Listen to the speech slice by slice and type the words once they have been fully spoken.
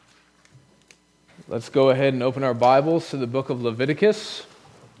Let's go ahead and open our Bibles to the Book of Leviticus.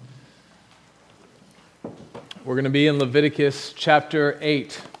 We're going to be in Leviticus chapter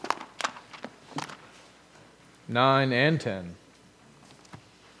 8, 9, and 10.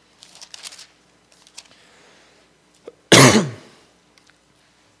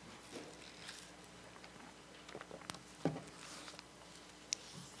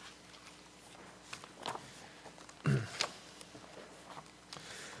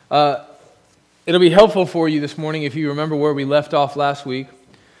 It'll be helpful for you this morning if you remember where we left off last week.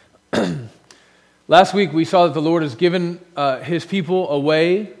 Last week we saw that the Lord has given His people a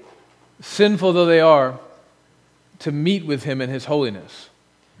way, sinful though they are, to meet with Him in His holiness.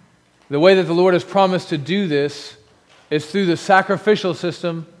 The way that the Lord has promised to do this is through the sacrificial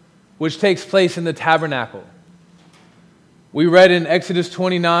system which takes place in the tabernacle. We read in Exodus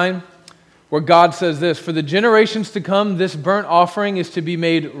 29 where God says this, "For the generations to come, this burnt offering is to be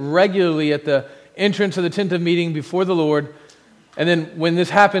made regularly at the entrance of the tent of meeting before the Lord." And then when this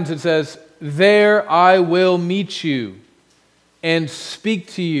happens, it says, "There I will meet you and speak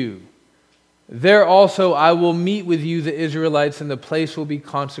to you. There also I will meet with you, the Israelites, and the place will be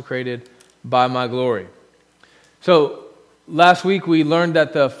consecrated by my glory." So last week we learned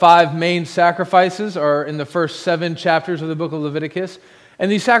that the 5 main sacrifices are in the first 7 chapters of the book of Leviticus. And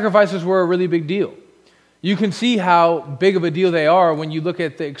these sacrifices were a really big deal. You can see how big of a deal they are when you look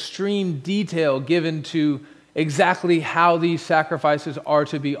at the extreme detail given to exactly how these sacrifices are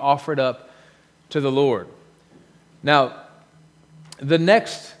to be offered up to the Lord. Now, the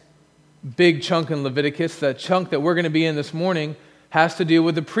next big chunk in Leviticus, the chunk that we're going to be in this morning, has to deal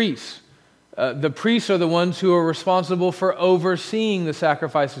with the priests. The priests are the ones who are responsible for overseeing the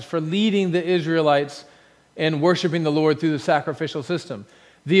sacrifices, for leading the Israelites in worshiping the Lord through the sacrificial system.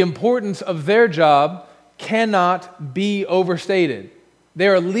 The importance of their job cannot be overstated. They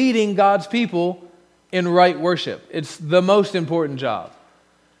are leading God's people in right worship. It's the most important job.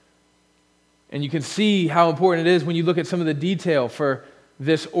 And you can see how important it is when you look at some of the detail for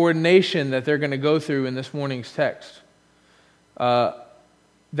this ordination that they're going to go through in this morning's text.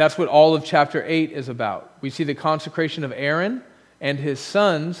 That's what all of chapter 8 is about. We see the consecration of Aaron and his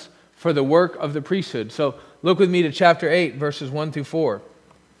sons for the work of the priesthood. So look with me to chapter 8, verses 1 through 4.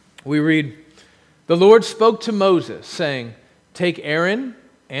 We read, "The Lord spoke to Moses, saying, 'Take Aaron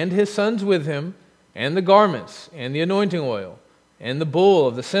and his sons with him, and the garments, and the anointing oil, and the bull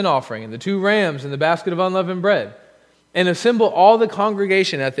of the sin offering, and the 2 rams, and the basket of unleavened bread, and assemble all the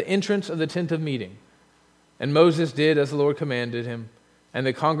congregation at the entrance of the tent of meeting.' And Moses did as the Lord commanded him, and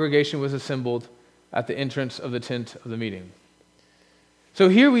the congregation was assembled at the entrance of the tent of the meeting." So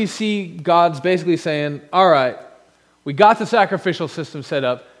here we see God's basically saying, all right, we got the sacrificial system set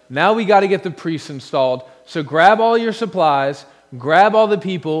up. Now we got to get the priests installed. So grab all your supplies, grab all the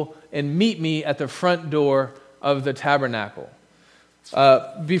people, and meet me at the front door of the tabernacle.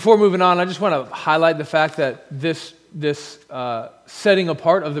 Before moving on, I just want to highlight the fact that this setting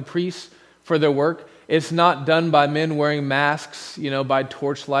apart of the priests for their work, it's not done by men wearing masks, by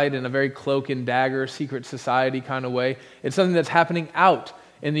torchlight in a very cloak and dagger, secret society kind of way. It's something that's happening out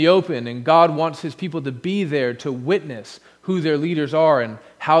in the open, and God wants His people to be there to witness who their leaders are and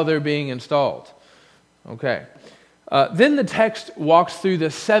how they're being installed. Okay. Then the text walks through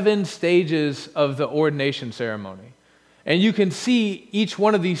the 7 stages of the ordination ceremony. And you can see each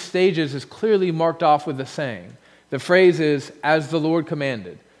one of these stages is clearly marked off with a saying. The phrase is, "as the Lord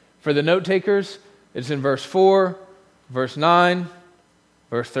commanded." For the note takers, it's in verse 4, verse 9,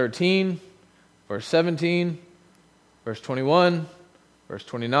 verse 13, verse 17, verse 21, verse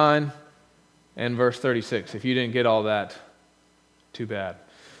 29, and verse 36. If you didn't get all that, too bad.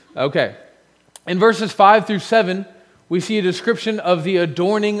 Okay. In verses 5 through 7, we see a description of the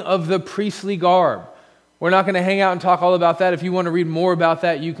adorning of the priestly garb. We're not going to hang out and talk all about that. If you want to read more about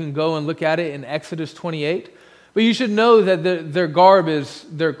that, you can go and look at it in Exodus 28. But you should know that their garb is,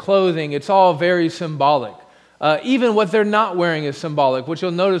 their clothing, it's all very symbolic. Even what they're not wearing is symbolic. What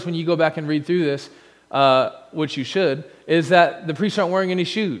you'll notice when you go back and read through this, which you should, is that the priests aren't wearing any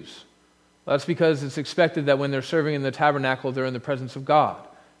shoes. That's because it's expected that when they're serving in the tabernacle, they're in the presence of God,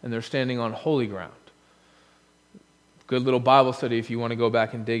 and they're standing on holy ground. Good little Bible study if you want to go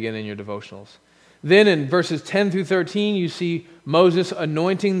back and dig in your devotionals. Then in verses 10 through 13, you see Moses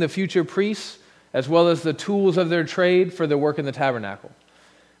anointing the future priests, as well as the tools of their trade for their work in the tabernacle.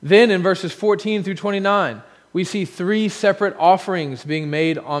 Then in verses 14 through 29, we see 3 separate offerings being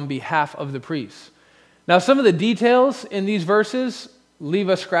made on behalf of the priests. Now, some of the details in these verses leave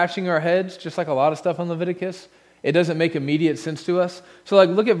us scratching our heads, just like a lot of stuff in Leviticus. It doesn't make immediate sense to us. So,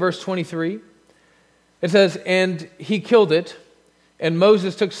 look at verse 23. It says, "And he killed it, And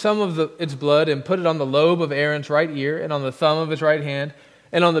Moses took some of its blood and put it on the lobe of Aaron's right ear and on the thumb of his right hand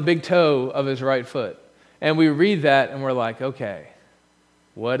and on the big toe of his right foot. And we read that and we're like, okay,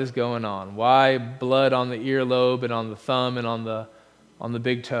 what is going on? Why blood on the earlobe and on the thumb and on the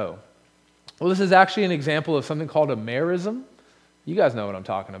big toe? Well, this is actually an example of something called a merism. You guys know what I'm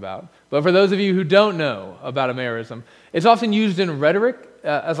talking about. But for those of you who don't know about a merism, it's often used in rhetoric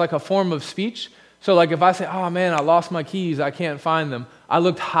as like a form of speech. So like if I say, oh man, I lost my keys, I can't find them. I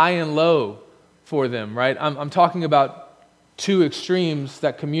looked high and low for them, right? I'm talking about two extremes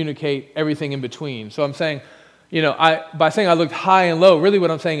that communicate everything in between. So I'm saying, by saying I looked high and low, really what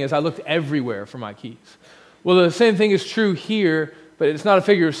I'm saying is I looked everywhere for my keys. Well, the same thing is true here, but it's not a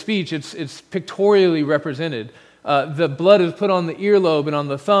figure of speech. It's pictorially represented. The blood is put on the earlobe and on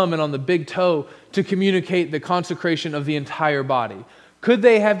the thumb and on the big toe to communicate the consecration of the entire body. Could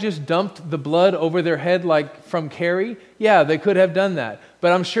they have just dumped the blood over their head like from Carrie? Yeah, they could have done that.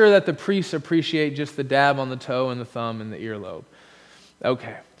 But I'm sure that the priests appreciate just the dab on the toe and the thumb and the earlobe.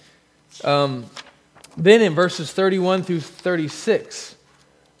 Okay. Then in verses 31 through 36,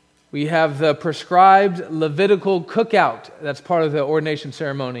 we have the prescribed Levitical cookout. That's part of the ordination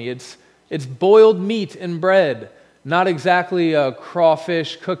ceremony. It's boiled meat and bread, not exactly a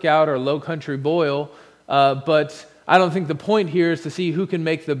crawfish cookout or low country boil, but I don't think the point here is to see who can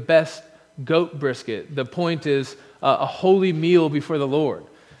make the best goat brisket. The point is a holy meal before the Lord.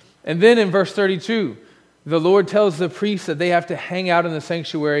 And then in verse 32, the Lord tells the priests that they have to hang out in the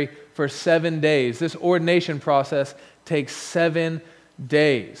sanctuary for 7 days. This ordination process takes 7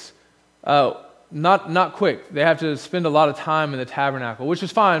 days. Not quick. They have to spend a lot of time in the tabernacle, which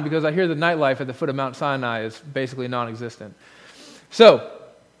is fine because I hear the nightlife at the foot of Mount Sinai is basically non-existent. So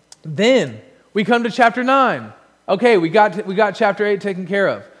then we come to chapter 9. Okay, we got chapter 8 taken care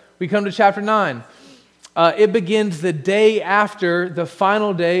of. We come to chapter 9. It begins the day after the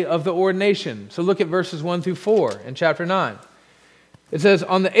final day of the ordination. So look at verses 1 through 4 in chapter 9. It says,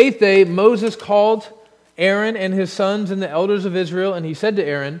 on the 8th day, Moses called Aaron and his sons and the elders of Israel, and he said to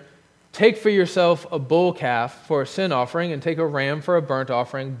Aaron, take for yourself a bull calf for a sin offering, and take a ram for a burnt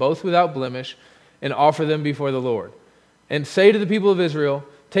offering, both without blemish, and offer them before the Lord. And say to the people of Israel,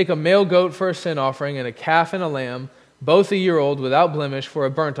 take a male goat for a sin offering, and a calf and a lamb, both a year old, without blemish, for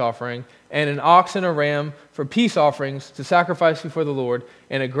a burnt offering, and an ox and a ram for peace offerings to sacrifice before the Lord,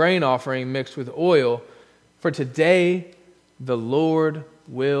 and a grain offering mixed with oil. For today the Lord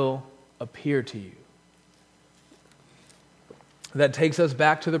will appear to you. That takes us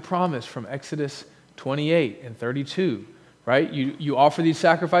back to the promise from Exodus 28 and 32, right? You offer these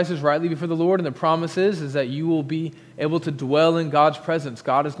sacrifices rightly before the Lord, and the promise is that you will be able to dwell in God's presence.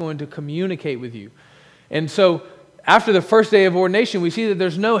 God is going to communicate with you. And so after the first day of ordination, we see that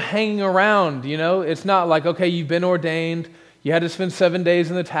there's no hanging around, It's not like, okay, you've been ordained, you had to spend 7 days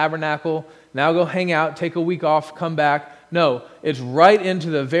in the tabernacle, now go hang out, take a week off, come back. No, it's right into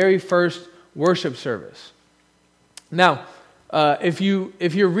the very first worship service. Now, if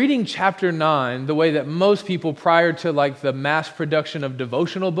you're reading chapter 9 the way that most people prior to like the mass production of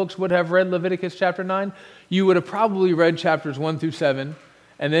devotional books would have read Leviticus chapter 9, you would have probably read chapters 1 through 7,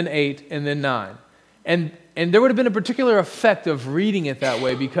 and then 8, and then 9. And there would have been a particular effect of reading it that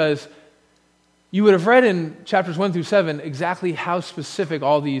way because you would have read in chapters 1 through 7 exactly how specific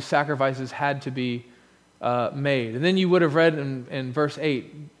all these sacrifices had to be made. And then you would have read in verse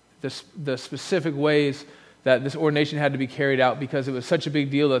 8 the specific ways that this ordination had to be carried out because it was such a big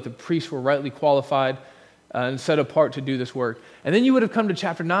deal that the priests were rightly qualified and set apart to do this work. And then you would have come to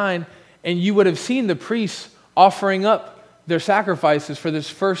chapter 9 and you would have seen the priests offering up their sacrifices for this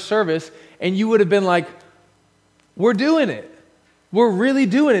first service, and you would have been like, we're doing it. We're really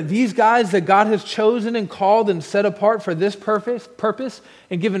doing it. These guys that God has chosen and called and set apart for this purpose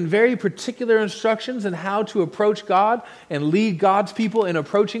and given very particular instructions on how to approach God and lead God's people in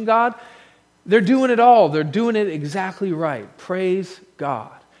approaching God, they're doing it all. They're doing it exactly right. Praise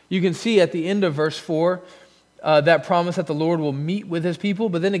God. You can see at the end of verse 4 that promise that the Lord will meet with his people.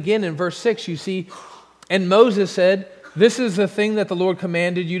 But then again in verse 6 you see, and Moses said, this is the thing that the Lord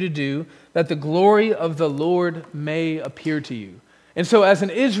commanded you to do, that the glory of the Lord may appear to you. And so as an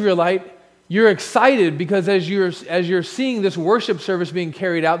Israelite, you're excited because as you're seeing this worship service being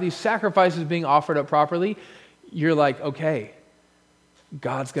carried out, these sacrifices being offered up properly, you're like, okay,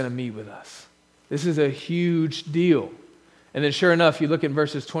 God's going to meet with us. This is a huge deal. And then sure enough, you look at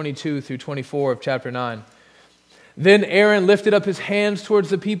verses 22 through 24 of chapter 9. Then Aaron lifted up his hands towards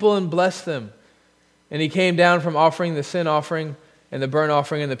the people and blessed them. And he came down from offering the sin offering and the burnt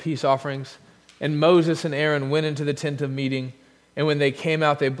offering and the peace offerings. And Moses and Aaron went into the tent of meeting. And when they came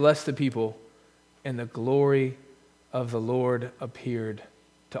out, they blessed the people. And the glory of the Lord appeared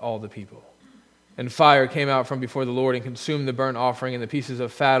to all the people. And fire came out from before the Lord and consumed the burnt offering and the pieces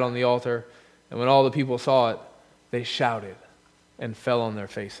of fat on the altar. And when all the people saw it, they shouted and fell on their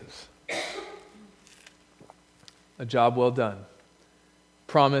faces. A job well done.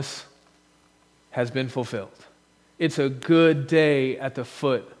 Promise has been fulfilled. It's a good day at the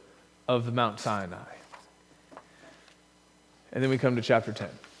foot of the Mount Sinai. And then we come to chapter 10,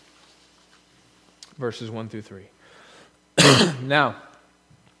 verses 1 through 3. Now,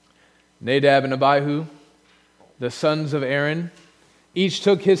 Nadab and Abihu, the sons of Aaron, each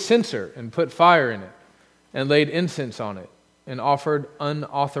took his censer and put fire in it and laid incense on it and offered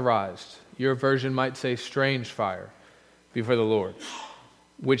unauthorized, your version might say strange fire, before the Lord,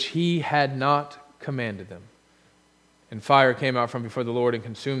 which he had not commanded them. And fire came out from before the Lord and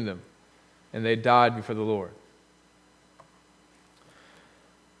consumed them, and they died before the Lord.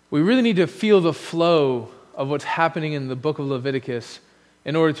 We really need to feel the flow of what's happening in the book of Leviticus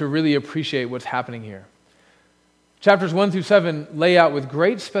in order to really appreciate what's happening here. Chapters 1 through 7 lay out with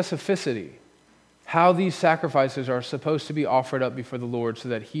great specificity how these sacrifices are supposed to be offered up before the Lord so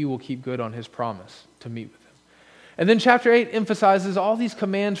that he will keep good on his promise to meet with him. And then chapter 8 emphasizes all these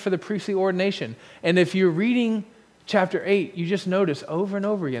commands for the priestly ordination. And if you're reading chapter 8, you just notice over and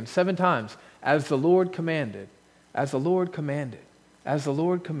over again, 7 times, as the Lord commanded, as the Lord commanded, as the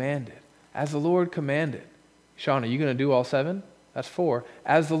Lord commanded, as the Lord commanded. Sean, are you going to do all 7? That's 4.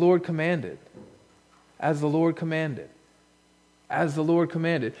 As the Lord commanded, as the Lord commanded, as the Lord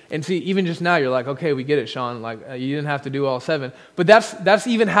commanded. And see, even just now, you're like, okay, we get it, Sean. Like, you didn't have to do all 7. But that's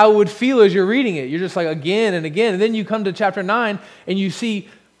even how it would feel as you're reading it. You're just like, again and again. And then you come to chapter 9, and you see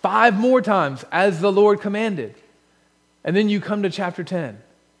 5 more times, as the Lord commanded. And then you come to chapter 10,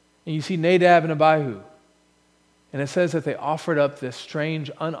 and you see Nadab and Abihu. And it says that they offered up this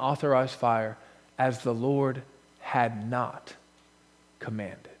strange, unauthorized fire as the Lord had not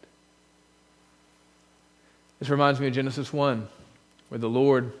commanded. This reminds me of Genesis 1, where the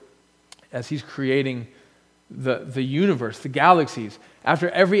Lord, as he's creating the universe, the galaxies, after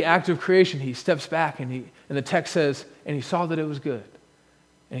every act of creation, he steps back and the text says, and he saw that it was good.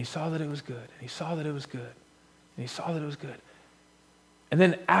 And he saw that it was good. And he saw that it was good. And he saw that it was good. And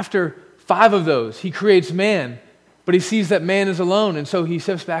then after 5 of those, he creates man, but he sees that man is alone. And so he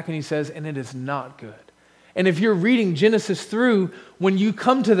steps back and he says, and it is not good. And if you're reading Genesis through, when you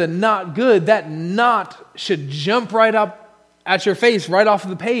come to the not good, that not should jump right up at your face, right off of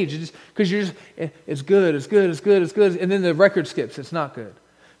the page. Because you're just, it's good, it's good, it's good, it's good. And then the record skips, it's not good.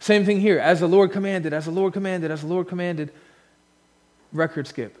 Same thing here, as the Lord commanded, as the Lord commanded, as the Lord commanded. Record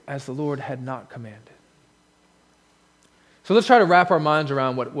skip, as the Lord had not commanded. So let's try to wrap our minds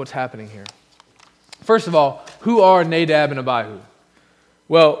around what's happening here. First of all, who are Nadab and Abihu?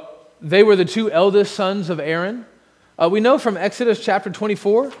 Well, they were the 2 eldest sons of Aaron. We know from Exodus chapter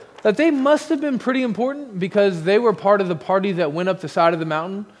 24 that they must have been pretty important because they were part of the party that went up the side of the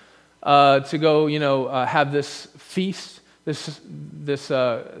mountain to go, have this feast, this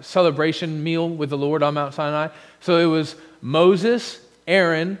celebration meal with the Lord on Mount Sinai. So it was Moses,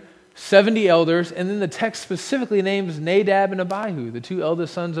 Aaron, 70 elders, and then the text specifically names Nadab and Abihu, the 2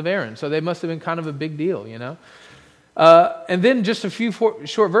 eldest sons of Aaron. So they must have been kind of a big deal, And then just a few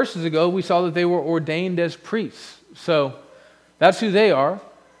short verses ago, we saw that they were ordained as priests. So that's who they are.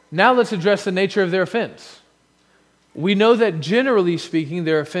 Now let's address the nature of their offense. We know that generally speaking,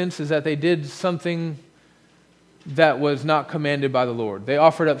 their offense is that they did something that was not commanded by the Lord. They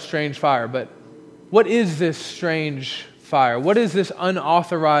offered up strange fire. But what is this strange fire? What is this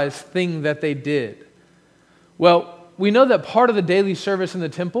unauthorized thing that they did? Well, we know that part of the daily service in the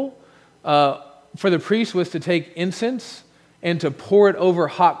temple for the priest was to take incense and to pour it over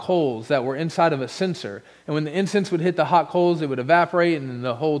hot coals that were inside of a censer. And when the incense would hit the hot coals, it would evaporate and then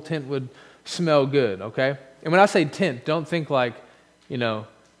the whole tent would smell good, okay? And when I say tent, don't think like,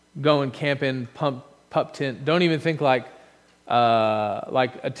 going camping, pup tent. Don't even think like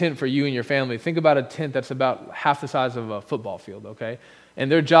a tent for you and your family. Think about a tent that's about half the size of a football field, okay?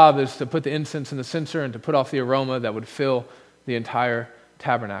 And their job is to put the incense in the censer and to put off the aroma that would fill the entire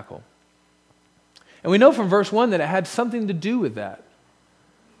tabernacle. And we know from verse 1 that it had something to do with that.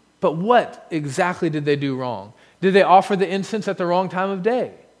 But what exactly did they do wrong? Did they offer the incense at the wrong time of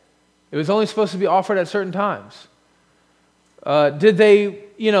day? It was only supposed to be offered at certain times. Did they,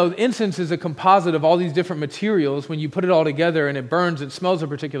 incense is a composite of all these different materials. When you put it all together and it burns, it smells a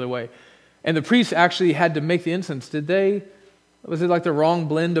particular way. And the priests actually had to make the incense. Was it like the wrong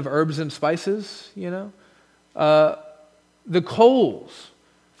blend of herbs and spices, The coals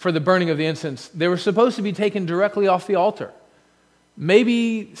for the burning of the incense, they were supposed to be taken directly off the altar.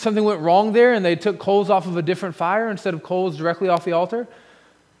 Maybe something went wrong there and they took coals off of a different fire instead of coals directly off the altar.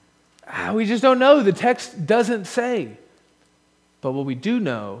 We just don't know. The text doesn't say. But what we do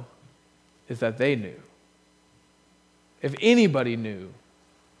know is that they knew. If anybody knew,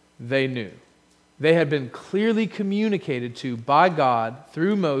 they knew. They had been clearly communicated to by God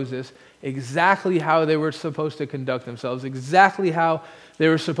through Moses exactly how they were supposed to conduct themselves, exactly how they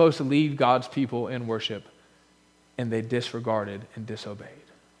were supposed to lead God's people in worship. And they disregarded and disobeyed.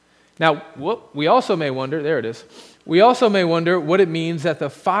 Now, we also may wonder, there it is. We also may wonder what it means that the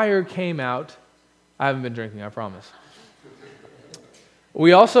fire came out. I haven't been drinking, I promise.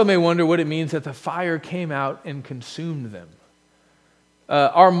 We also may wonder what it means that the fire came out and consumed them.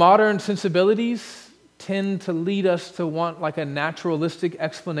 Our modern sensibilities tend to lead us to want like a naturalistic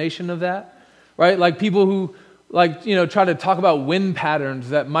explanation of that, right? Like people who try to talk about wind patterns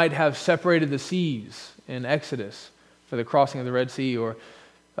that might have separated the seas in Exodus for the crossing of the Red Sea, or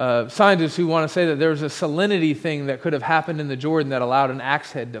scientists who want to say that there was a salinity thing that could have happened in the Jordan that allowed an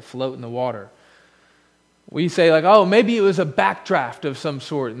axe head to float in the water. We say like, oh, maybe it was a backdraft of some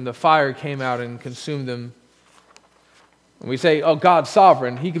sort and the fire came out and consumed them. And we say, oh, God's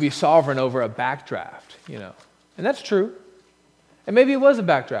sovereign. He could be sovereign over a backdraft, And that's true. And maybe it was a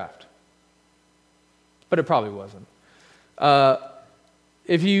backdraft. But it probably wasn't.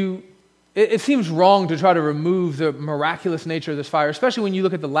 It seems wrong to try to remove the miraculous nature of this fire, especially when you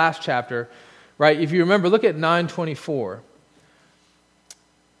look at the last chapter, right? If you remember, look at 9:24.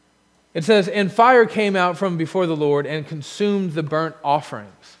 It says, and fire came out from before the Lord and consumed the burnt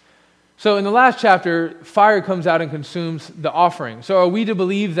offerings. So in the last chapter, fire comes out and consumes the offering. So are we to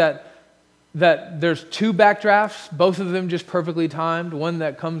believe that there's two backdrafts, both of them just perfectly timed, one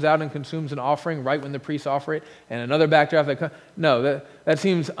that comes out and consumes an offering right when the priests offer it, and another backdraft that comes? No, that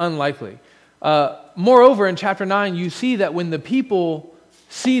seems unlikely. Moreover, in chapter 9, you see that when the people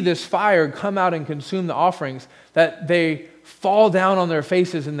see this fire come out and consume the offerings, that they fall down on their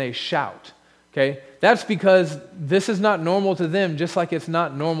faces and they shout. Okay? That's because this is not normal to them, just like it's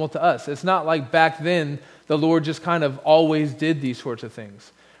not normal to us. It's not like back then the Lord just kind of always did these sorts of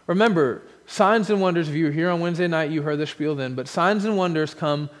things. Remember, signs and wonders, if you were here on Wednesday night, you heard the spiel then, but signs and wonders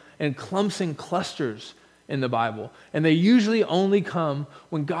come in clumps and clusters in the Bible. And they usually only come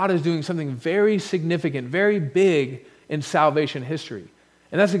when God is doing something very significant, very big in salvation history.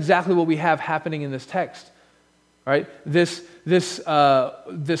 And that's exactly what we have happening in this text. Right? This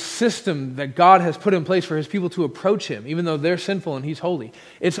system that God has put in place for his people to approach him, even though they're sinful and he's holy.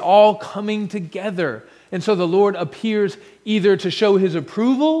 It's all coming together. And so the Lord appears either to show his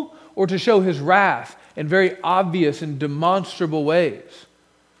approval or to show his wrath in very obvious and demonstrable ways.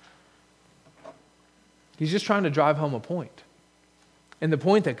 He's just trying to drive home a point. And the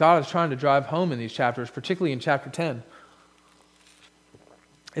point that God is trying to drive home in these chapters, particularly in chapter 10,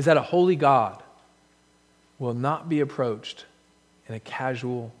 is that a holy God will not be approached in a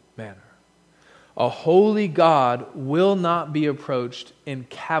casual manner. A holy God will not be approached in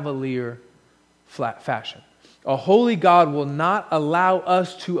cavalier fashion. A holy God will not allow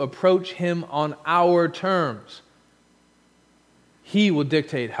us to approach him on our terms. He will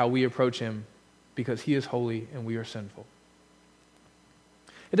dictate how we approach him because he is holy and we are sinful.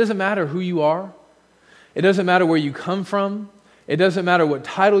 It doesn't matter who you are. It doesn't matter where you come from. It doesn't matter what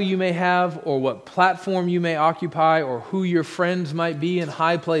title you may have or what platform you may occupy or who your friends might be in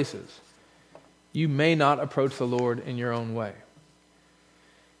high places. You may not approach the Lord in your own way.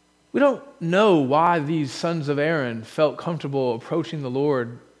 We don't know why these sons of Aaron felt comfortable approaching the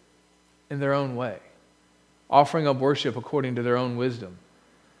Lord in their own way, offering up worship according to their own wisdom.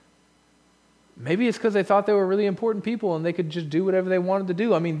 Maybe it's because they thought they were really important people and they could just do whatever they wanted to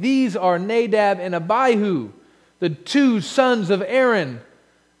do. I mean, these are Nadab and Abihu, the two sons of Aaron,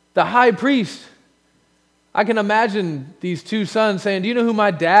 the high priest. I can imagine these two sons saying, do you know who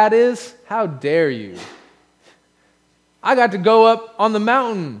my dad is? How dare you? I got to go up on the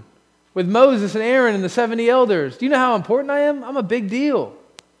mountain with Moses and Aaron and the 70 elders. Do you know how important I am? I'm a big deal.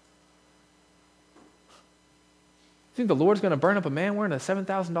 You think the Lord's going to burn up a man wearing a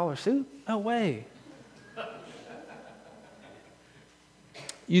 $7,000 suit? No way.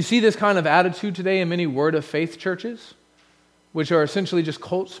 You see this kind of attitude today in many Word of Faith churches, which are essentially just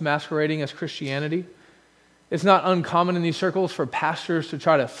cults masquerading as Christianity. It's not uncommon in these circles for pastors to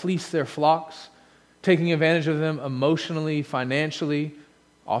try to fleece their flocks, taking advantage of them emotionally, financially,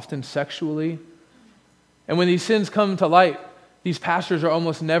 often sexually. And when these sins come to light, these pastors are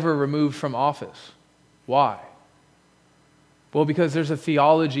almost never removed from office. Why? Well, because there's a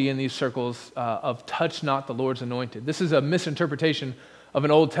theology in these circles of touch not the Lord's anointed. This is a misinterpretation of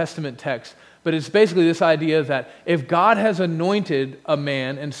an Old Testament text But it's basically this idea that if God has anointed a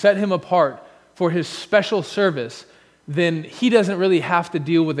man and set him apart for his special service, then he doesn't really have to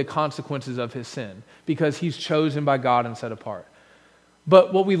deal with the consequences of his sin because he's chosen by God and set apart.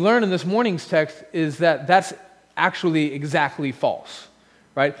 But what we learn in this morning's text is that that's actually exactly false,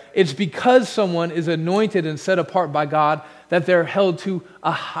 right? It's because someone is anointed and set apart by God that they're held to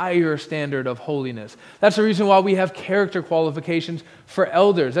a higher standard of holiness. That's the reason why we have character qualifications for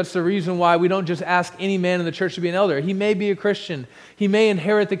elders. That's the reason why we don't just ask any man in the church to be an elder. He may be a Christian. He may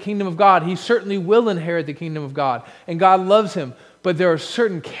inherit the kingdom of God. He certainly will inherit the kingdom of God. And God loves him. But there are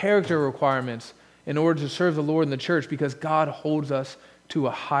certain character requirements in order to serve the Lord in the church because God holds us to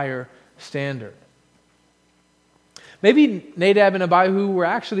a higher standard. Maybe Nadab and Abihu were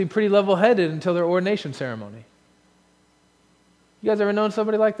actually pretty level-headed until their ordination ceremony. You guys ever known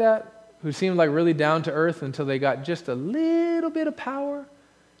somebody like that? Who seemed like really down to earth until they got just a little bit of power,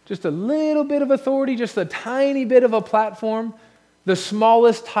 just a little bit of authority, just a tiny bit of a platform, the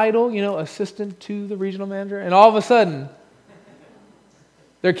smallest title, assistant to the regional manager, and all of a sudden,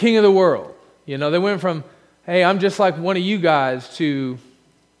 they're king of the world. They went from, hey, I'm just like one of you guys to,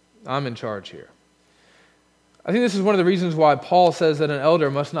 I'm in charge here. I think this is one of the reasons why Paul says that an elder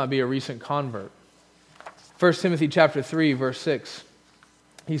must not be a recent convert. 1 Timothy chapter 3, verse 6,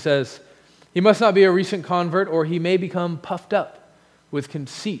 he says, he must not be a recent convert or he may become puffed up with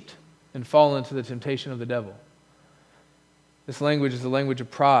conceit and fall into the temptation of the devil. This language is the language of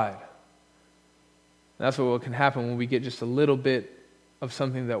pride. And that's what can happen when we get just a little bit of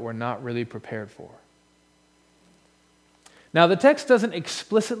something that we're not really prepared for. Now, the text doesn't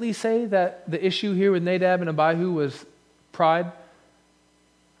explicitly say that the issue here with Nadab and Abihu was pride.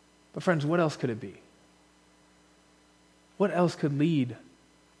 But friends, what else could it be? What else could lead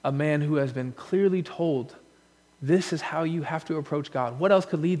a man who has been clearly told, this is how you have to approach God? What else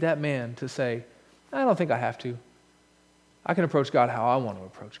could lead that man to say, I don't think I have to. I can approach God how I want to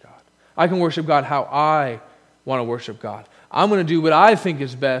approach God. I can worship God how I want to worship God. I'm going to do what I think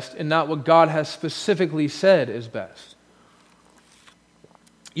is best and not what God has specifically said is best.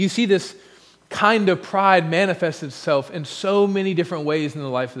 You see this kind of pride manifest itself in so many different ways in the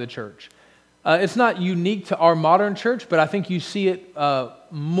life of the church. It's not unique to our modern church, but I think you see it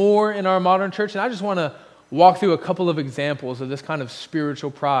more in our modern church. And I just want to walk through a couple of examples of this kind of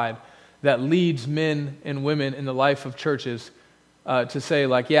spiritual pride that leads men and women in the life of churches to say, I'm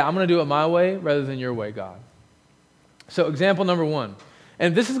going to do it my way rather than your way, God. So example number one,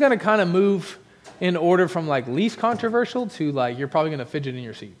 and this is going to kind of move in order from least controversial to you're probably going to fidget in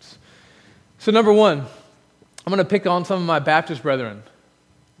your seats. So number one, I'm going to pick on some of my Baptist brethren,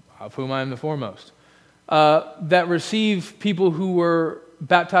 of whom I am the foremost, that receive people who were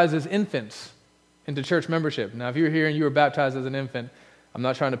baptized as infants into church membership. Now, if you're here and you were baptized as an infant, I'm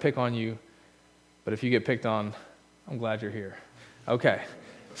not trying to pick on you, but if you get picked on, I'm glad you're here. Okay,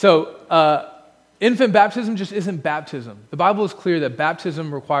 so infant baptism just isn't baptism. The Bible is clear that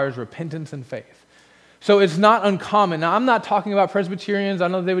baptism requires repentance and faith. So it's not uncommon. Now, I'm not talking about Presbyterians. I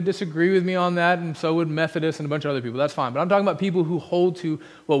know they would disagree with me on that, and so would Methodists and a bunch of other people. That's fine. But I'm talking about people who hold to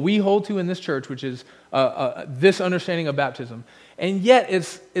what we hold to in this church, which is this understanding of baptism. And yet,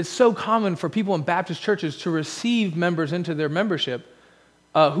 it's so common for people in Baptist churches to receive members into their membership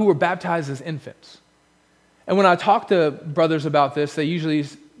who were baptized as infants. And when I talk to brothers about this, they usually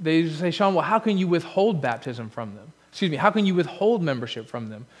say, Sean, well, how can you withhold baptism from them? How can you withhold membership from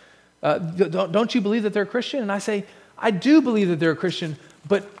them? Don't you believe that they're a Christian? And I say, I do believe that they're a Christian,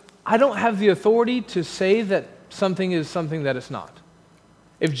 but I don't have the authority to say that something is something that it's not.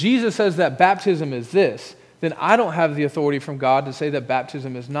 If Jesus says that baptism is this, then I don't have the authority from God to say that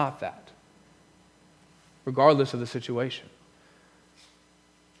baptism is not that, regardless of the situation.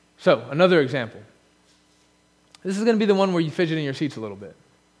 So, another example. This is going to be the one where you fidget in your seats a little bit,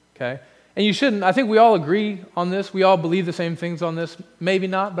 okay? And you shouldn't. I think we all agree on this. We all believe the same things on this. Maybe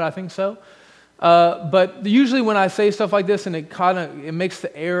not, but I think so. But usually when I say stuff like this and it makes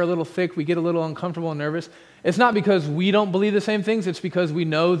the air a little thick, we get a little uncomfortable and nervous, it's not because we don't believe the same things. It's because we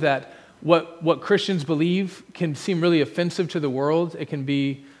know that what Christians believe can seem really offensive to the world. It can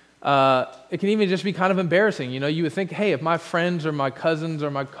even just be kind of embarrassing. You would think, hey, if my friends or my cousins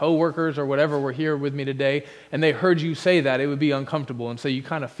or my coworkers or whatever were here with me today and they heard you say that, it would be uncomfortable. And so you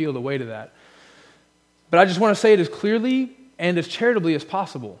kind of feel the weight of that. But I just want to say it as clearly and as charitably as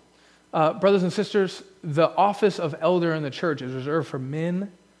possible. Brothers and sisters, the office of elder in the church is reserved for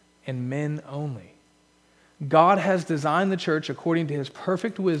men and men only. God has designed the church according to his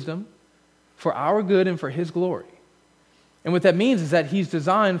perfect wisdom for our good and for his glory. And what that means is that he's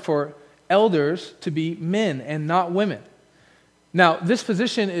designed for elders to be men and not women. Now, this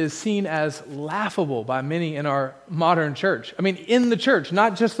position is seen as laughable by many in our modern church. I mean, in the church,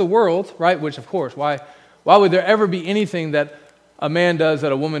 not just the world, right? Which, of course, why would there ever be anything that a man does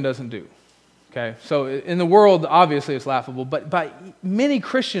that a woman doesn't do? Okay, so in the world, obviously it's laughable, but by many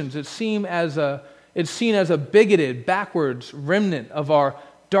Christians, it's seen as a bigoted, backwards remnant of our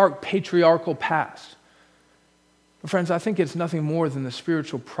dark patriarchal past. But friends, I think it's nothing more than the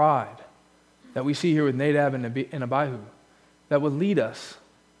spiritual pride that we see here with Nadab and Abihu that would lead us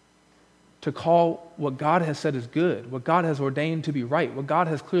to call what God has said is good, what God has ordained to be right, what God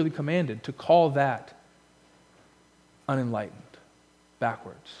has clearly commanded, to call that unenlightened,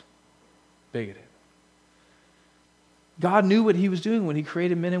 backwards, bigoted. God knew what he was doing when he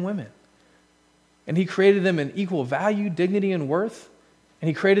created men and women. And he created them in equal value, dignity, and worth. And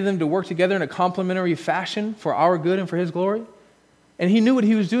he created them to work together in a complementary fashion for our good and for his glory. And he knew what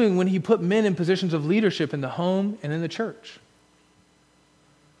he was doing when he put men in positions of leadership in the home and in the church.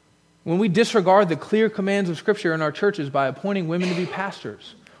 When we disregard the clear commands of Scripture in our churches by appointing women to be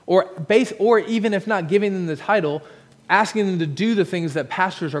pastors, or even if not giving them the title, asking them to do the things that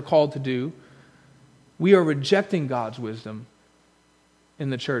pastors are called to do, we are rejecting God's wisdom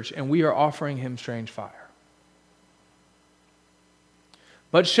in the church, and we are offering him strange fire.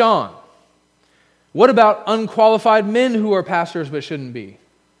 But Sean, what about unqualified men who are pastors but shouldn't be?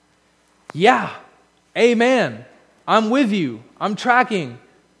 Yeah, amen. I'm with you. I'm tracking.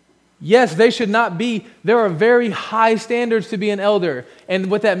 Yes, they should not be. There are very high standards to be an elder.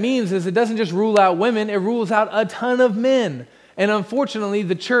 And what that means is it doesn't just rule out women, it rules out a ton of men. And unfortunately,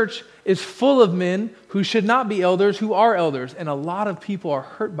 the church is full of men who should not be elders, who are elders. And a lot of people are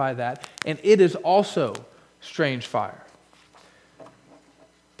hurt by that. And it is also strange fire.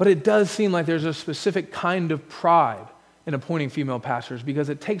 But it does seem like there's a specific kind of pride in appointing female pastors because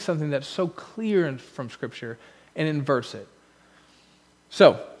it takes something that's so clear from Scripture and inverts it.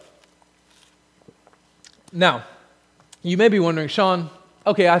 So, now, you may be wondering, Sean,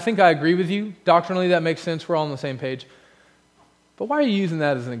 okay, I think I agree with you. Doctrinally, that makes sense. We're all on the same page. But why are you using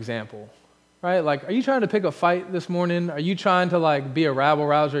that as an example? Right? Like, are you trying to pick a fight this morning? Are you trying to, be a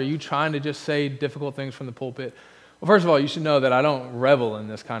rabble-rouser? Are you trying to just say difficult things from the pulpit? Well, first of all, you should know that I don't revel in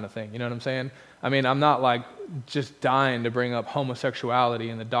this kind of thing. You know what I'm saying? I mean, I'm not, just dying to bring up homosexuality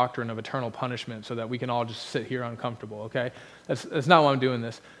and the doctrine of eternal punishment so that we can all just sit here uncomfortable, okay? That's not why I'm doing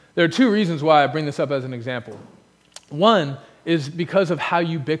this. There are two reasons why I bring this up as an example. One is because of how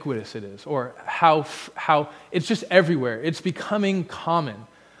ubiquitous it is, or how it's just everywhere. It's becoming common.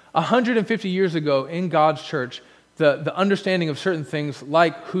 150 years ago in God's church, the understanding of certain things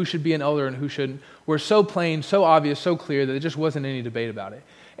like who should be an elder and who shouldn't were so plain, so obvious, so clear that there just wasn't any debate about it.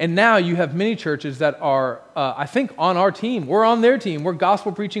 And now you have many churches that are, I think, on our team. We're on their team. We're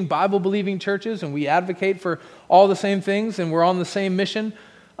gospel-preaching, Bible-believing churches, and we advocate for all the same things, and we're on the same mission,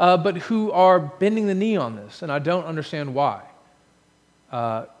 but who are bending the knee on this, and I don't understand why.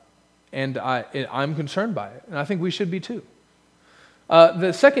 And I'm concerned by it, and I think we should be too.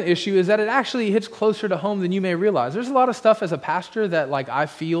 The second issue is that it actually hits closer to home than you may realize. There's a lot of stuff as a pastor that I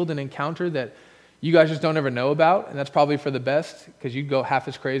field and encounter that you guys just don't ever know about, and that's probably for the best because you go half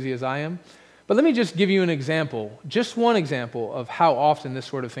as crazy as I am. But let me just give you an example, just one example of how often this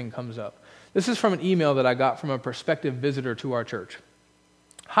sort of thing comes up. This is from an email that I got from a prospective visitor to our church.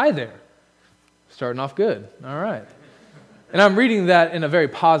 Hi there. Starting off good. All right. And I'm reading that in a very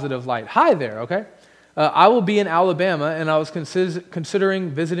positive light. Hi there, okay? I will be in Alabama, and I was considering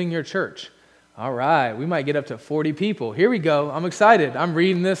visiting your church. All right, we might get up to 40 people. Here we go. I'm excited. I'm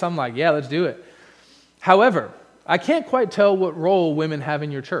reading this. I'm like, yeah, let's do it. However, I can't quite tell what role women have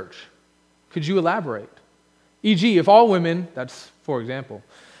in your church. Could you elaborate? E.g., if all women, that's for example,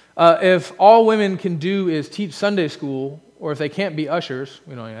 if all women can do is teach Sunday school, or if they can't be ushers,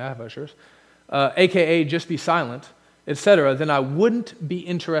 we don't even have ushers, a.k.a. just be silent, etc., then I wouldn't be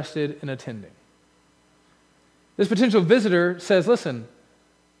interested in attending. This potential visitor says, listen,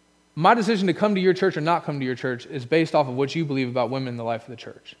 my decision to come to your church or not come to your church is based off of what you believe about women in the life of the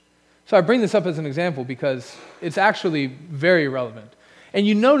church. So I bring this up as an example because it's actually very relevant. And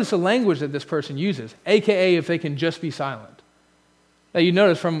you notice the language that this person uses, a.k.a. if they can just be silent. Now you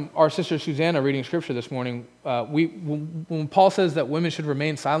notice from our sister Susanna reading scripture this morning, when Paul says that women should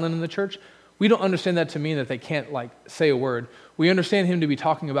remain silent in the church, we don't understand that to mean that they can't say a word. We understand him to be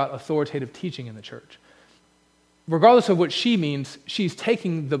talking about authoritative teaching in the church. Regardless of what she means, she's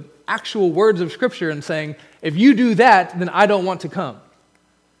taking the actual words of Scripture and saying, if you do that, then I don't want to come.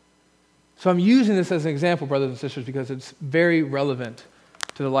 So I'm using this as an example, brothers and sisters, because it's very relevant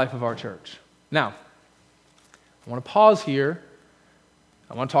to the life of our church. Now, I want to pause here.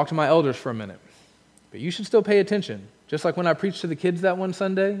 I want to talk to my elders for a minute. But you should still pay attention. Just like when I preached to the kids that one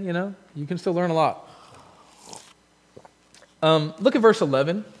Sunday, you can still learn a lot. Look at verse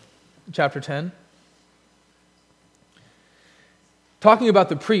 11, chapter 10. Talking about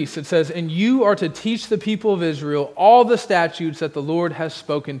the priests, it says, "And you are to teach the people of Israel all the statutes that the Lord has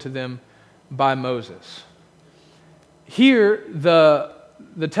spoken to them by Moses." Here, the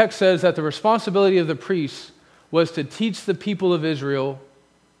text says that the responsibility of the priests was to teach the people of Israel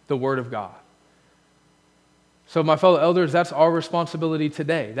the Word of God. So my fellow elders, that's our responsibility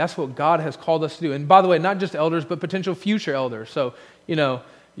today. That's what God has called us to do. And by the way, not just elders, but potential future elders. So,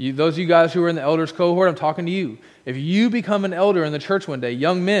 those of you guys who are in the elders cohort, I'm talking to you. If you become an elder in the church one day,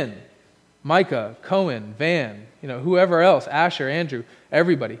 young men, Micah, Cohen, Van, whoever else, Asher, Andrew,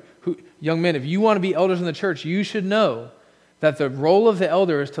 everybody, young men, if you want to be elders in the church, you should know that the role of the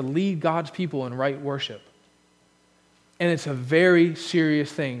elder is to lead God's people in right worship. And it's a very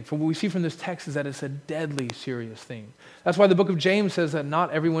serious thing. From what we see from this text is that it's a deadly serious thing. That's why the book of James says that not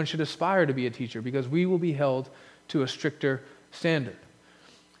everyone should aspire to be a teacher, because we will be held to a stricter standard.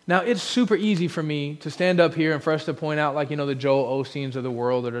 Now, it's super easy for me to stand up here and for us to point out, the Joel Osteens of the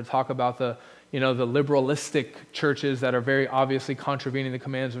world, or to talk about the liberalistic churches that are very obviously contravening the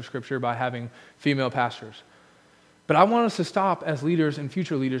commands of Scripture by having female pastors. But I want us to stop as leaders and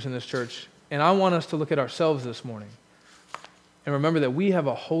future leaders in this church, and I want us to look at ourselves this morning and remember that we have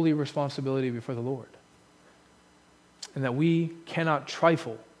a holy responsibility before the Lord, and that we cannot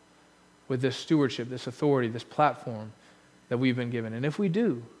trifle with this stewardship, this authority, this platform that we've been given. And if we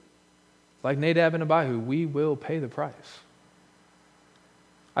do, like Nadab and Abihu, we will pay the price.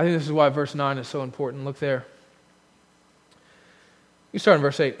 I think this is why verse 9 is so important. Look there. You start in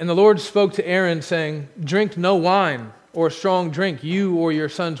verse 8. "And the Lord spoke to Aaron, saying, Drink no wine or strong drink, you or your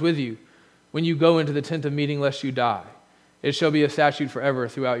sons with you, when you go into the tent of meeting, lest you die. It shall be a statute forever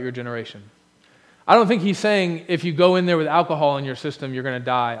throughout your generation." I don't think he's saying if you go in there with alcohol in your system, you're going to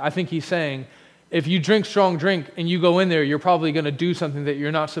die. I think he's saying if you drink strong drink and you go in there, you're probably going to do something that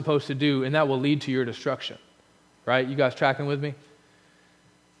you're not supposed to do, and that will lead to your destruction. Right? You guys tracking with me?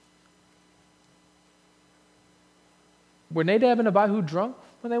 Were Nadab and Abihu drunk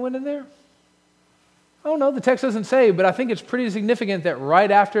when they went in there? I don't know. The text doesn't say, but I think it's pretty significant that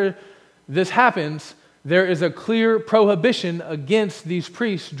right after this happens, there is a clear prohibition against these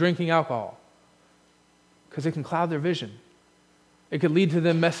priests drinking alcohol, because it can cloud their vision. It could lead to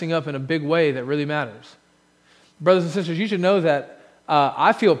them messing up in a big way that really matters. Brothers and sisters, you should know that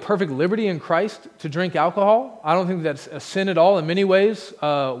I feel perfect liberty in Christ to drink alcohol. I don't think that's a sin at all. In many ways,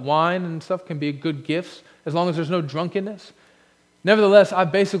 wine and stuff can be good gifts as long as there's no drunkenness. Nevertheless,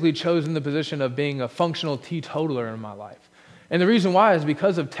 I've basically chosen the position of being a functional teetotaler in my life. And the reason why is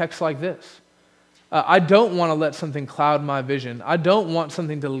because of texts like this. I don't want to let something cloud my vision. I don't want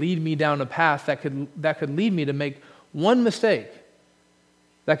something to lead me down a path that could lead me to make one mistake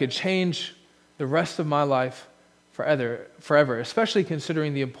that could change the rest of my life forever, especially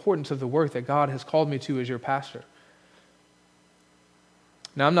considering the importance of the work that God has called me to as your pastor.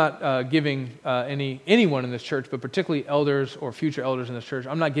 Now, I'm not giving anyone in this church, but particularly elders or future elders in this church,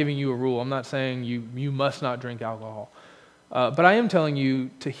 I'm not giving you a rule. I'm not saying you must not drink alcohol. But I am telling you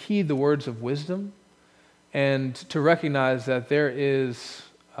to heed the words of wisdom and to recognize that there is,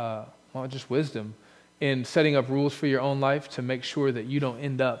 just wisdom in setting up rules for your own life to make sure that you don't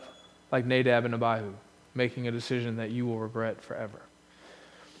end up like Nadab and Abihu, making a decision that you will regret forever.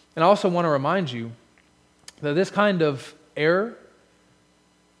 And I also want to remind you that this kind of error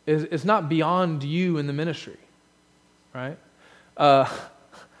is not beyond you in the ministry, right? I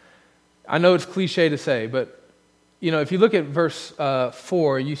know it's cliche to say, but if you look at verse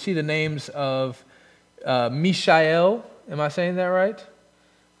 4, you see the names of Mishael. Am I saying that right?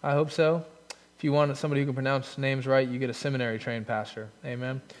 I hope so. If you want somebody who can pronounce names right, you get a seminary-trained pastor.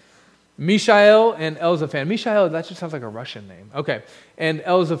 Amen. Mishael and Elzaphan. Mishael, that just sounds like a Russian name. Okay. And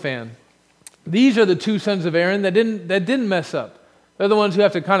Elzaphan. These are the two sons of Aaron that didn't mess up. They're the ones who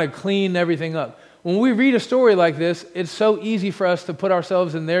have to kind of clean everything up. When we read a story like this, it's so easy for us to put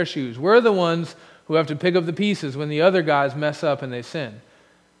ourselves in their shoes. We're the ones who have to pick up the pieces when the other guys mess up and they sin.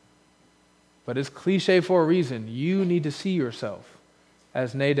 But it's cliche for a reason. You need to see yourself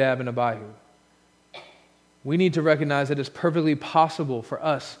as Nadab and Abihu. We need to recognize that it's perfectly possible for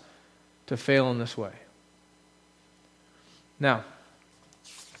us to fail in this way. Now,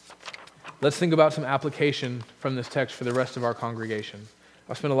 let's think about some application from this text for the rest of our congregation.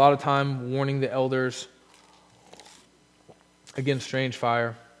 I've spent a lot of time warning the elders against strange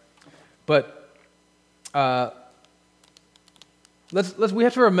fire, but we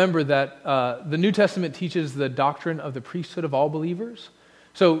have to remember that the New Testament teaches the doctrine of the priesthood of all believers.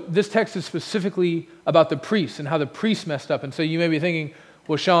 So this text is specifically about the priests and how the priests messed up. And so you may be thinking,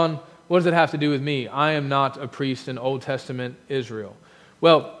 well, Sean, what does it have to do with me? I am not a priest in Old Testament Israel.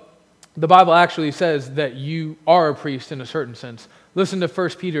 Well, the Bible actually says that you are a priest in a certain sense. Listen to 1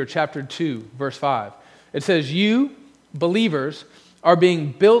 Peter chapter 2, verse 5. It says, you, believers, are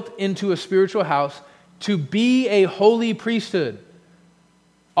being built into a spiritual house to be a holy priesthood,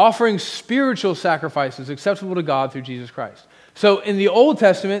 offering spiritual sacrifices acceptable to God through Jesus Christ. So in the Old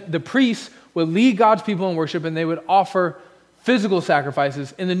Testament, the priests would lead God's people in worship and they would offer physical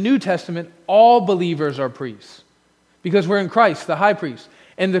sacrifices. In the New Testament, all believers are priests because we're in Christ, the high priest.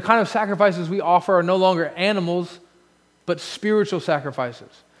 And the kind of sacrifices we offer are no longer animals, but spiritual sacrifices.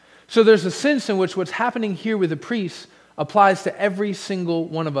 So there's a sense in which what's happening here with the priests applies to every single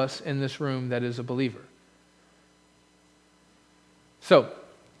one of us in this room that is a believer. So,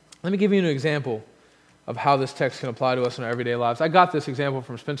 let me give you an example of how this text can apply to us in our everyday lives. I got this example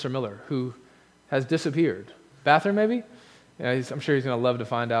from Spencer Miller, who has disappeared. Bathroom, maybe? Yeah, I'm sure he's going to love to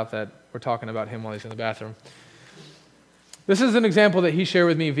find out that we're talking about him while he's in the bathroom. This is an example that he shared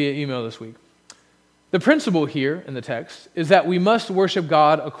with me via email this week. The principle here in the text is that we must worship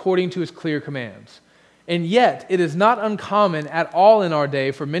God according to his clear commands. And yet, it is not uncommon at all in our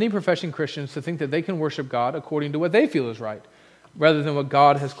day for many professing Christians to think that they can worship God according to what they feel is right, rather than what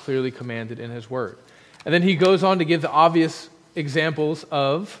God has clearly commanded in his word. And then he goes on to give the obvious examples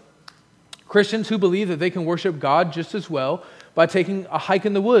of Christians who believe that they can worship God just as well by taking a hike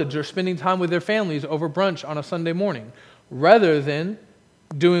in the woods or spending time with their families over brunch on a Sunday morning, rather than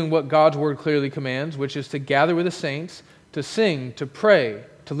doing what God's word clearly commands, which is to gather with the saints, to sing, to pray,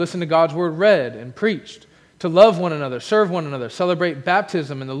 to listen to God's word read and preached, to love one another, serve one another, celebrate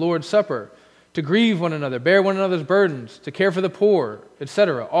baptism and the Lord's Supper, to grieve one another, bear one another's burdens, to care for the poor,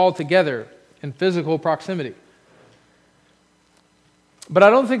 etc., all together in physical proximity. But I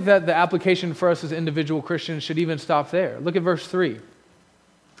don't think that the application for us as individual Christians should even stop there. Look at verse 3.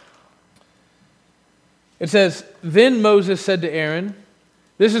 It says, then Moses said to Aaron,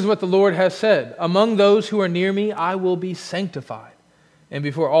 this is what the Lord has said, among those who are near me I will be sanctified, and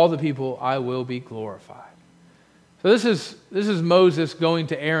before all the people I will be glorified. So this is Moses going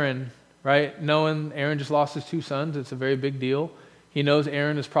to Aaron, right? Knowing Aaron just lost his two sons, it's a very big deal. He knows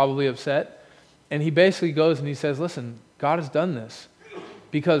Aaron is probably upset. And he basically goes and he says, listen, God has done this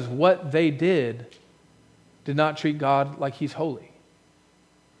because what they did not treat God like he's holy.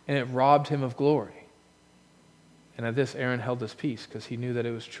 And it robbed him of glory. And at this, Aaron held his peace because he knew that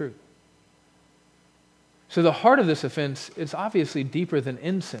it was true. So the heart of this offense is obviously deeper than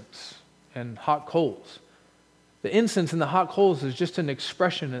incense and hot coals. The incense and the hot coals is just an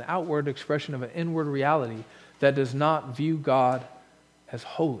expression, an outward expression of an inward reality that does not view God as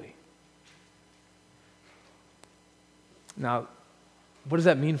holy. Now, what does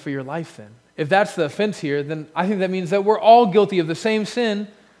that mean for your life then? If that's the offense here, then I think that means that we're all guilty of the same sin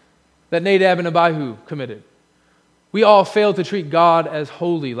that Nadab and Abihu committed. We all fail to treat God as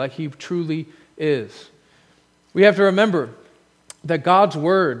holy, like he truly is. We have to remember that God's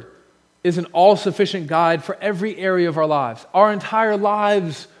word is an all-sufficient guide for every area of our lives. Our entire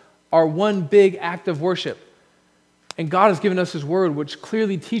lives are one big act of worship. And God has given us his word, which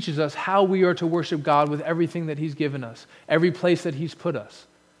clearly teaches us how we are to worship God with everything that he's given us, every place that he's put us.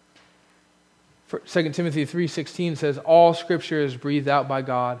 2 Timothy 3:16 says, all scripture is breathed out by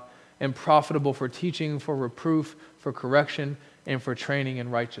God and profitable for teaching, for reproof, for correction, and for training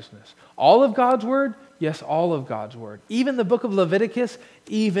in righteousness. All of God's word? Yes, all of God's word. Even the book of Leviticus?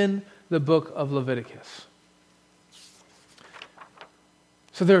 Even the book of Leviticus.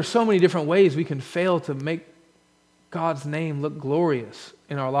 So there are so many different ways we can fail to make God's name look glorious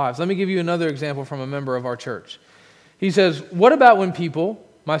in our lives. Let me give you another example from a member of our church. He says, what about when people,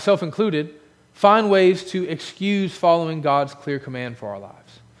 myself included, find ways to excuse following God's clear command for our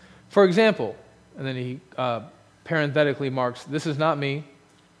lives? For example, and then he parenthetically marks, this is not me,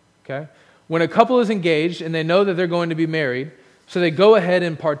 okay? When a couple is engaged and they know that they're going to be married, so they go ahead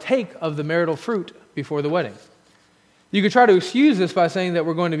and partake of the marital fruit before the wedding. You could try to excuse this by saying that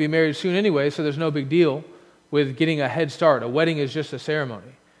we're going to be married soon anyway, so there's no big deal with getting a head start. A wedding is just a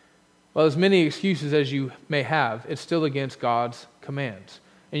ceremony. Well, as many excuses as you may have, it's still against God's commands.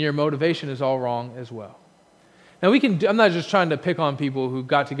 And your motivation is all wrong as well. Now, I'm not just trying to pick on people who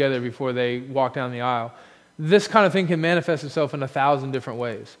got together before they walked down the aisle. This kind of thing can manifest itself in 1,000 different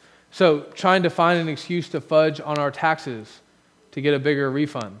ways. So, trying to find an excuse to fudge on our taxes to get a bigger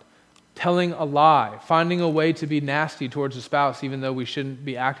refund. Telling a lie. Finding a way to be nasty towards a spouse even though we shouldn't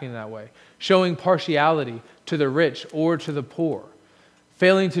be acting that way. Showing partiality to the rich or to the poor.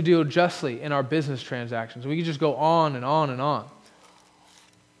 Failing to deal justly in our business transactions. We can just go on and on and on.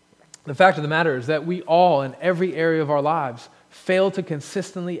 The fact of the matter is that we all, in every area of our lives, fail to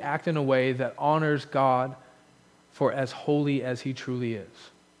consistently act in a way that honors God for as holy as He truly is.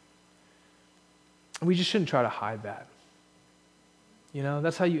 We just shouldn't try to hide that. You know,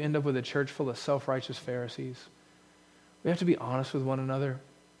 that's how you end up with a church full of self-righteous Pharisees. We have to be honest with one another.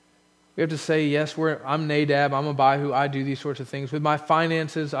 We have to say, yes, I'm Nadab, I'm Abihu, I do these sorts of things. With my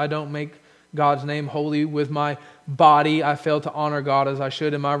finances, I don't make God's name holy. With my body, I fail to honor God as I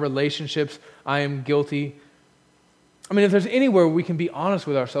should. In my relationships, I am guilty. I mean, if there's anywhere we can be honest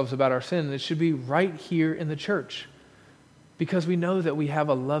with ourselves about our sin, it should be right here in the church. Because we know that we have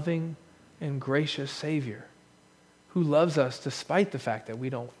a loving and gracious Savior who loves us despite the fact that we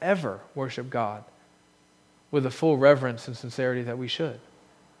don't ever worship God with the full reverence and sincerity that we should.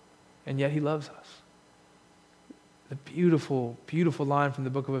 And yet He loves us. The beautiful, beautiful line from the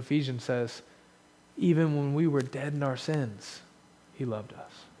book of Ephesians says, even when we were dead in our sins, He loved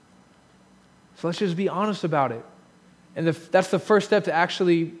us. So let's just be honest about it. And that's the first step to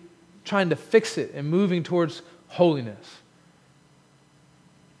actually trying to fix it and moving towards holiness.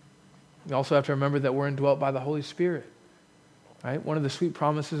 We also have to remember that we're indwelt by the Holy Spirit. Right? One of the sweet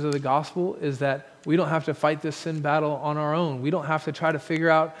promises of the gospel is that we don't have to fight this sin battle on our own. We don't have to try to figure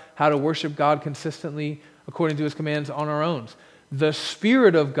out how to worship God consistently according to His commands on our own. The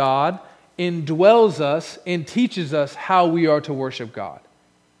Spirit of God indwells us and teaches us how we are to worship God,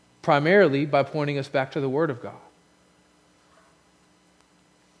 primarily by pointing us back to the Word of God.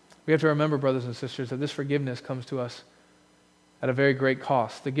 We have to remember, brothers and sisters, that this forgiveness comes to us at a very great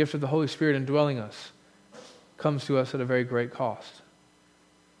cost. The gift of the Holy Spirit indwelling us comes to us at a very great cost.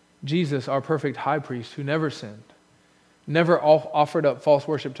 Jesus, our perfect high priest who never sinned, never offered up false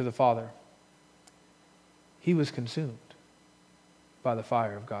worship to the Father, He was consumed by the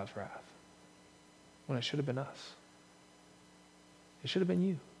fire of God's wrath when it should have been us. It should have been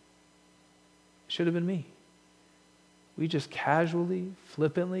you. It should have been me. We just casually,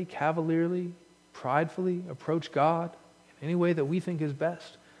 flippantly, cavalierly, pridefully approach God in any way that we think is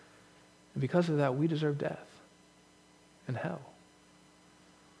best. And because of that, we deserve death and hell.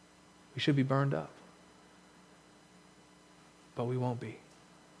 We should be burned up. But we won't be,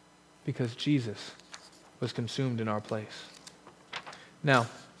 because Jesus was consumed in our place. Now,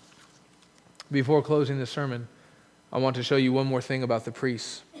 before closing the sermon, I want to show you one more thing about the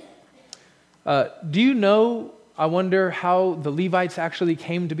priests. Do you know, I wonder, how the Levites actually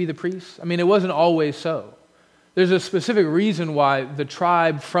came to be the priests? I mean, it wasn't always so. There's a specific reason why the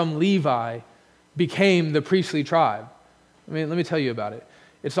tribe from Levi became the priestly tribe. I mean, let me tell you about it.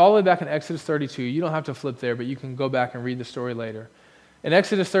 It's all the way back in Exodus 32. You don't have to flip there, but you can go back and read the story later. In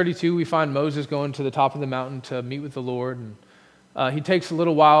Exodus 32, we find Moses going to the top of the mountain to meet with the Lord. And he takes a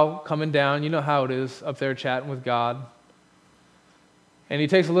little while coming down. You know how it is up there chatting with God. And he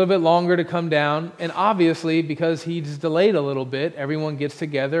takes a little bit longer to come down. And obviously, because he's delayed a little bit, everyone gets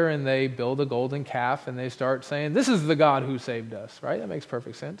together and they build a golden calf and they start saying, "This is the God who saved us," right? That makes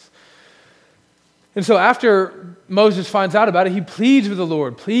perfect sense. And so after Moses finds out about it, he pleads with the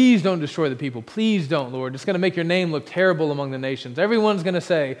Lord, "Please don't destroy the people. Please don't, Lord. It's going to make your name look terrible among the nations. Everyone's going to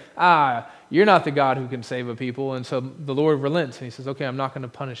say, you're not the God who can save a people." And so the Lord relents and He says, "Okay, I'm not going to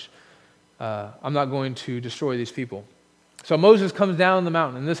punish. I'm not going to destroy these people." So Moses comes down the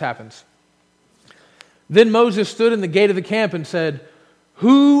mountain, and this happens. Then Moses stood in the gate of the camp and said,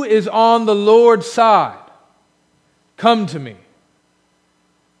 "Who is on the Lord's side? Come to me."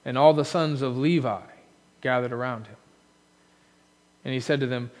 And all the sons of Levi gathered around him. And he said to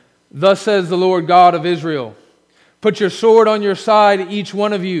them, "Thus says the Lord God of Israel, put your sword on your side, each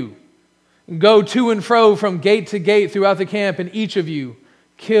one of you. Go to and fro from gate to gate throughout the camp, and each of you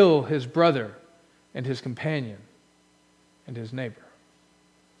kill his brother and his companion and his neighbor."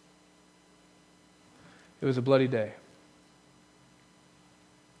 It was a bloody day.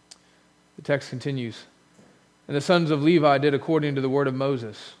 The text continues. And the sons of Levi did according to the word of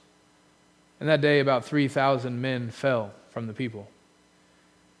Moses. And that day about 3,000 men fell from the people.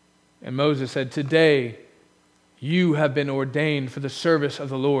 And Moses said, "Today you have been ordained for the service of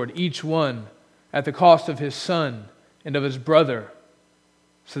the Lord, each one at the cost of his son and of his brother,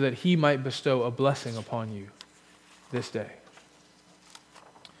 so that He might bestow a blessing upon you this day."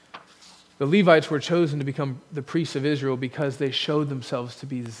 The Levites were chosen to become the priests of Israel because they showed themselves to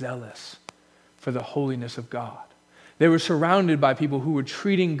be zealous for the holiness of God. They were surrounded by people who were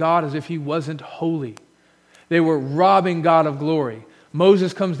treating God as if He wasn't holy. They were robbing God of glory.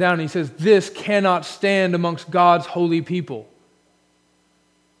 Moses comes down and he says, "This cannot stand amongst God's holy people.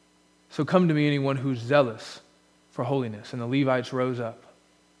 So come to me, anyone who's zealous for holiness." And the Levites rose up.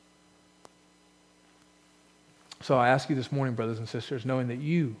 So I ask you this morning, brothers and sisters, knowing that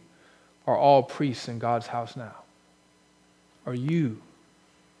you are all priests in God's house now. Are you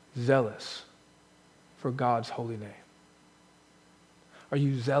zealous for God's holy name? Are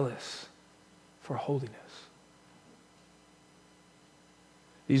you zealous for holiness?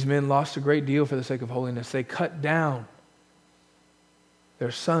 These men lost a great deal for the sake of holiness. They cut down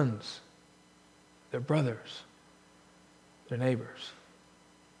their sons, their brothers, their neighbors.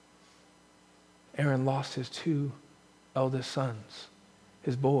 Aaron lost his 2 eldest sons,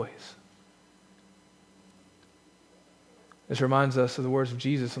 his boys. This reminds us of the words of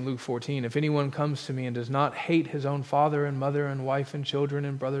Jesus in Luke 14. If anyone comes to me and does not hate his own father and mother and wife and children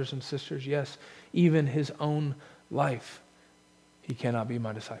and brothers and sisters, yes, even his own life, he cannot be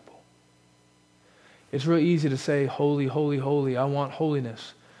my disciple. It's real easy to say, holy, holy, holy, I want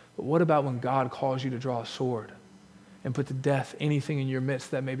holiness. But what about when God calls you to draw a sword and put to death anything in your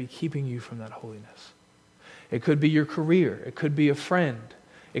midst that may be keeping you from that holiness? It could be your career. It could be a friend.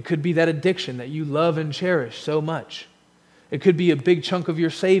 It could be that addiction that you love and cherish so much. It could be a big chunk of your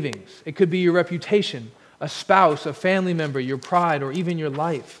savings. It could be your reputation, a spouse, a family member, your pride, or even your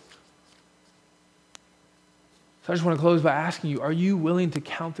life. So I just want to close by asking you, are you willing to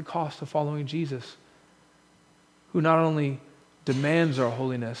count the cost of following Jesus, who not only demands our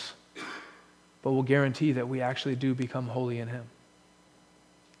holiness, but will guarantee that we actually do become holy in him?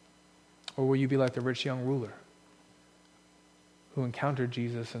 Or will you be like the rich young ruler who encountered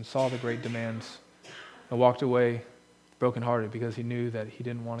Jesus and saw the great demands and walked away brokenhearted because he knew that he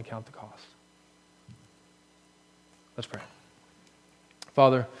didn't want to count the cost? Let's pray.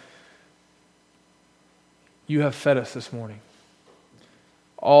 Father, you have fed us this morning.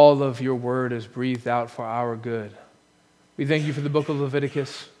 All of your word is breathed out for our good. We thank you for the book of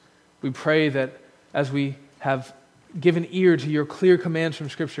Leviticus. We pray that as we have given ear to your clear commands from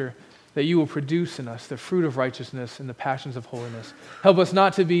Scripture, that you will produce in us the fruit of righteousness and the passions of holiness. Help us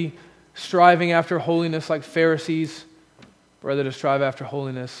not to be striving after holiness like Pharisees, but rather to strive after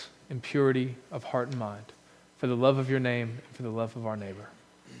holiness and purity of heart and mind, for the love of your name and for the love of our neighbor.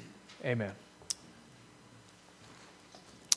 Amen.